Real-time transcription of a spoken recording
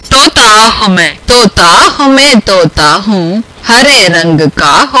हूँ मैं तोता हूँ, हरे रंग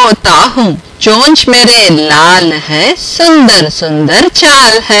का होता हूँ। चोंच मेरे लाल है, सुंदर सुंदर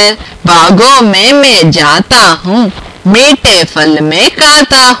चाल है। बागों में मैं जाता हूँ, मीठे फल में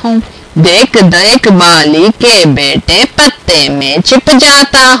खाता हूँ। देख देख माली के बेटे, पत्ते में छिप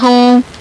जाता हूँ।